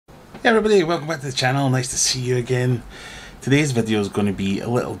Hey everybody, welcome back to the channel. Nice to see you again. Today's video is going to be a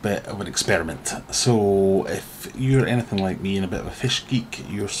little bit of an experiment. So if you're anything like me and a bit of a fish geek,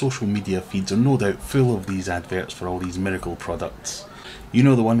 your social media feeds are no doubt full of these adverts for all these miracle products. You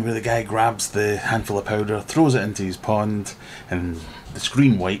know the one where the guy grabs the handful of powder, throws it into his pond, and the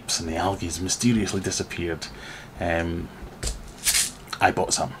screen wipes and the algae has mysteriously disappeared. I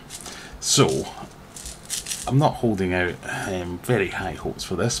bought some. So I'm not holding out very high hopes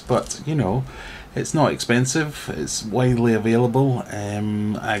for this, but you know, it's not expensive, it's widely available.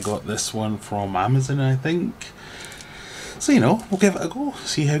 I got this one from Amazon, I think. So you know, we'll give it a go,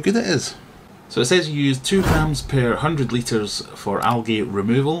 see how good it is. So it says you use 2 grams per 100 litres for algae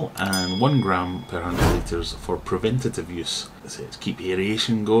removal and 1 gram per 100 litres for preventative use. It says keep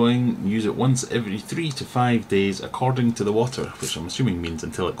aeration going, use it once every 3 to 5 days according to the water, which I'm assuming means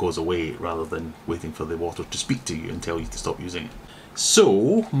until it goes away rather than waiting for the water to speak to you and tell you to stop using it.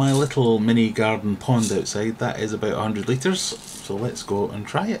 So my little mini garden pond outside, that is about 100 litres, so let's go and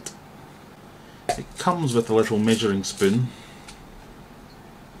try it. It comes with a little measuring spoon,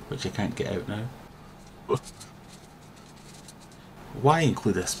 which I can't get out now. Why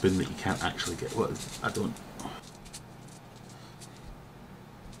include a spoon that you can't actually get? What is, I don't...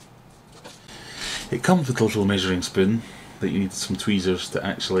 It comes with a little measuring spoon that you need some tweezers to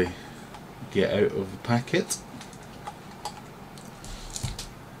actually get out of the packet,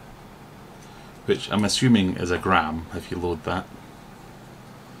 which I'm assuming is a gram if you load that.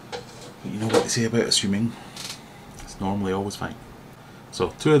 But you know what they say about assuming, it's normally always fine.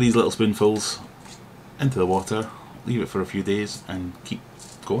 So 2 of these little spoonfuls into the water, leave it for a few days and keep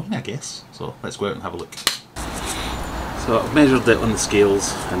going, I guess. So let's go out and have a look. So I've measured it on the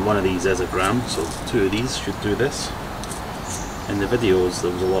scales and one of these is a gram, so 2 of these should do this. In the videos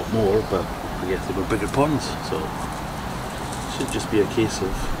there was a lot more, but I guess they were bigger ponds, so it should just be a case of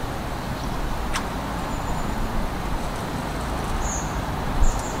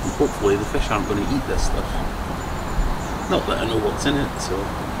hopefully the fish aren't going to eat this stuff. Not that I know what's in it, so...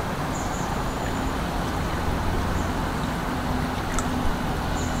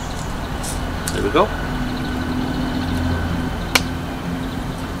 There we go.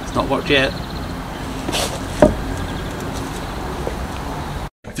 It's not worked yet.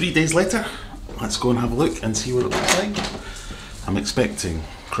 3 days later, let's go and have a look and see what it looks like. I'm expecting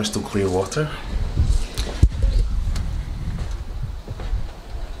crystal clear water.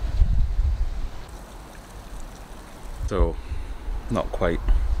 So, not quite.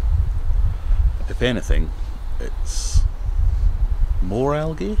 If anything, it's more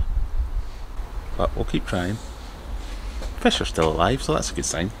algae, but we'll keep trying. Fish are still alive, so that's a good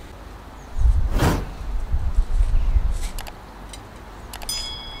sign.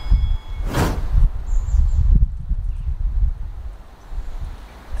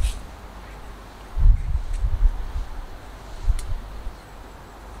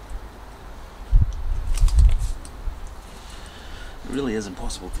 It really is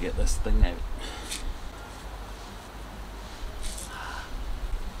impossible to get this thing out.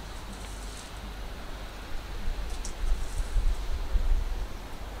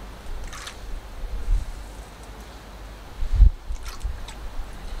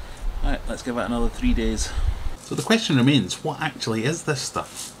 Alright, let's give it another 3 days. So the question remains, what actually is this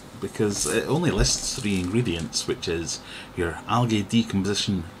stuff? Because it only lists 3 ingredients, which is your algae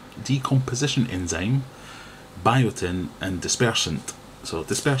decomposition enzyme, biotin and dispersant. So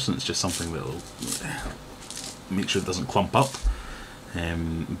dispersant is just something that will make sure it doesn't clump up.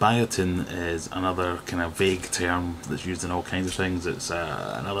 Biotin is another kind of vague term that's used in all kinds of things. It's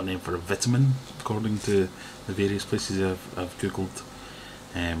another name for a vitamin, according to the various places I've googled.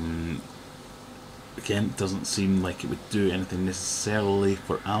 Again, it doesn't seem like it would do anything necessarily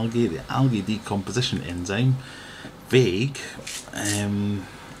for algae. The algae decomposition enzyme, vague.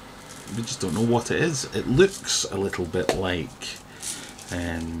 We just don't know what it is. It looks a little bit like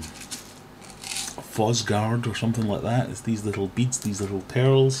Fosgard or something like that. It's these little beads, these little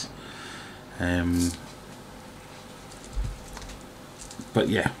pearls. But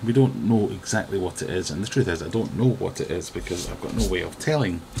yeah, we don't know exactly what it is, and the truth is I don't know what it is because I've got no way of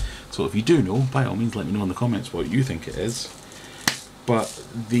telling. So if you do know, by all means let me know in the comments what you think it is. But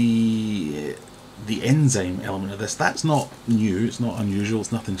the enzyme element of this, that's not new, it's not unusual,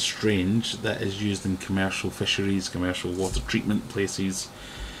 it's nothing strange. That is used in commercial fisheries, commercial water treatment places.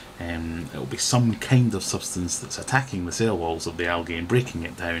 It will be some kind of substance that's attacking the cell walls of the algae and breaking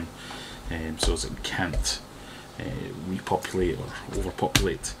it down so as it can't repopulate or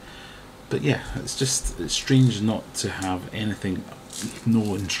overpopulate. But yeah, it's strange not to have anything,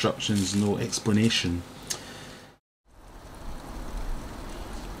 no instructions, no explanation.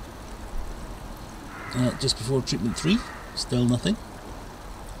 just before treatment 3, still nothing.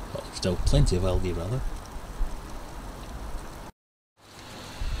 Well, still plenty of algae rather.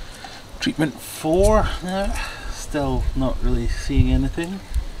 Treatment 4 now, still not really seeing anything.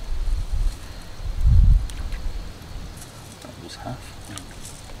 That was half.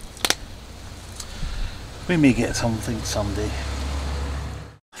 We may get something someday.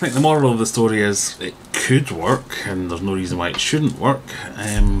 I think the moral of the story is it could work, and there's no reason why it shouldn't work,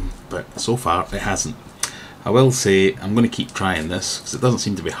 but so far it hasn't. I will say I'm going to keep trying this because it doesn't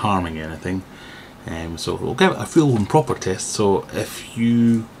seem to be harming anything. So we'll give it a full and proper test. So if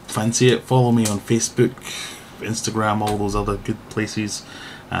you fancy it, follow me on Facebook, Instagram, all those other good places.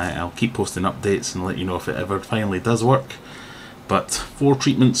 I'll keep posting updates and let you know if it ever finally does work. But 4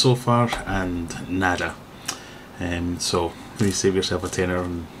 treatments so far and nada. So maybe save yourself a tenner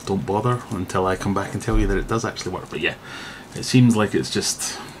and don't bother until I come back and tell you that it does actually work. But yeah, it seems like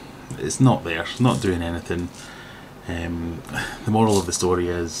it's not there, it's not doing anything. The moral of the story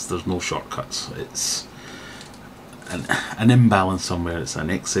is there's no shortcuts. It's an imbalance somewhere. It's an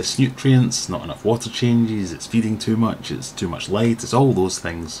excess nutrients, not enough water changes, it's feeding too much, it's too much light, it's all those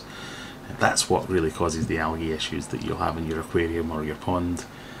things. That's what really causes the algae issues that you'll have in your aquarium or your pond.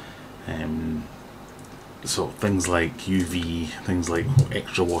 So things like UV, things like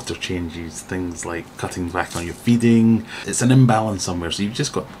extra water changes, things like cutting back on your feeding. It's an imbalance somewhere, so you've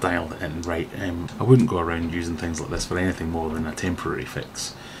just got to dial it in right. I wouldn't go around using things like this for anything more than a temporary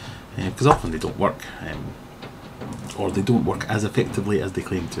fix, because often they don't work, or they don't work as effectively as they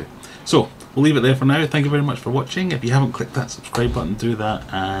claim to. So we'll leave it there for now. Thank you very much for watching. If you haven't clicked that subscribe button, do that,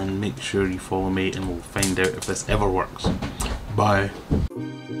 and make sure you follow me, and we'll find out if this ever works. Bye.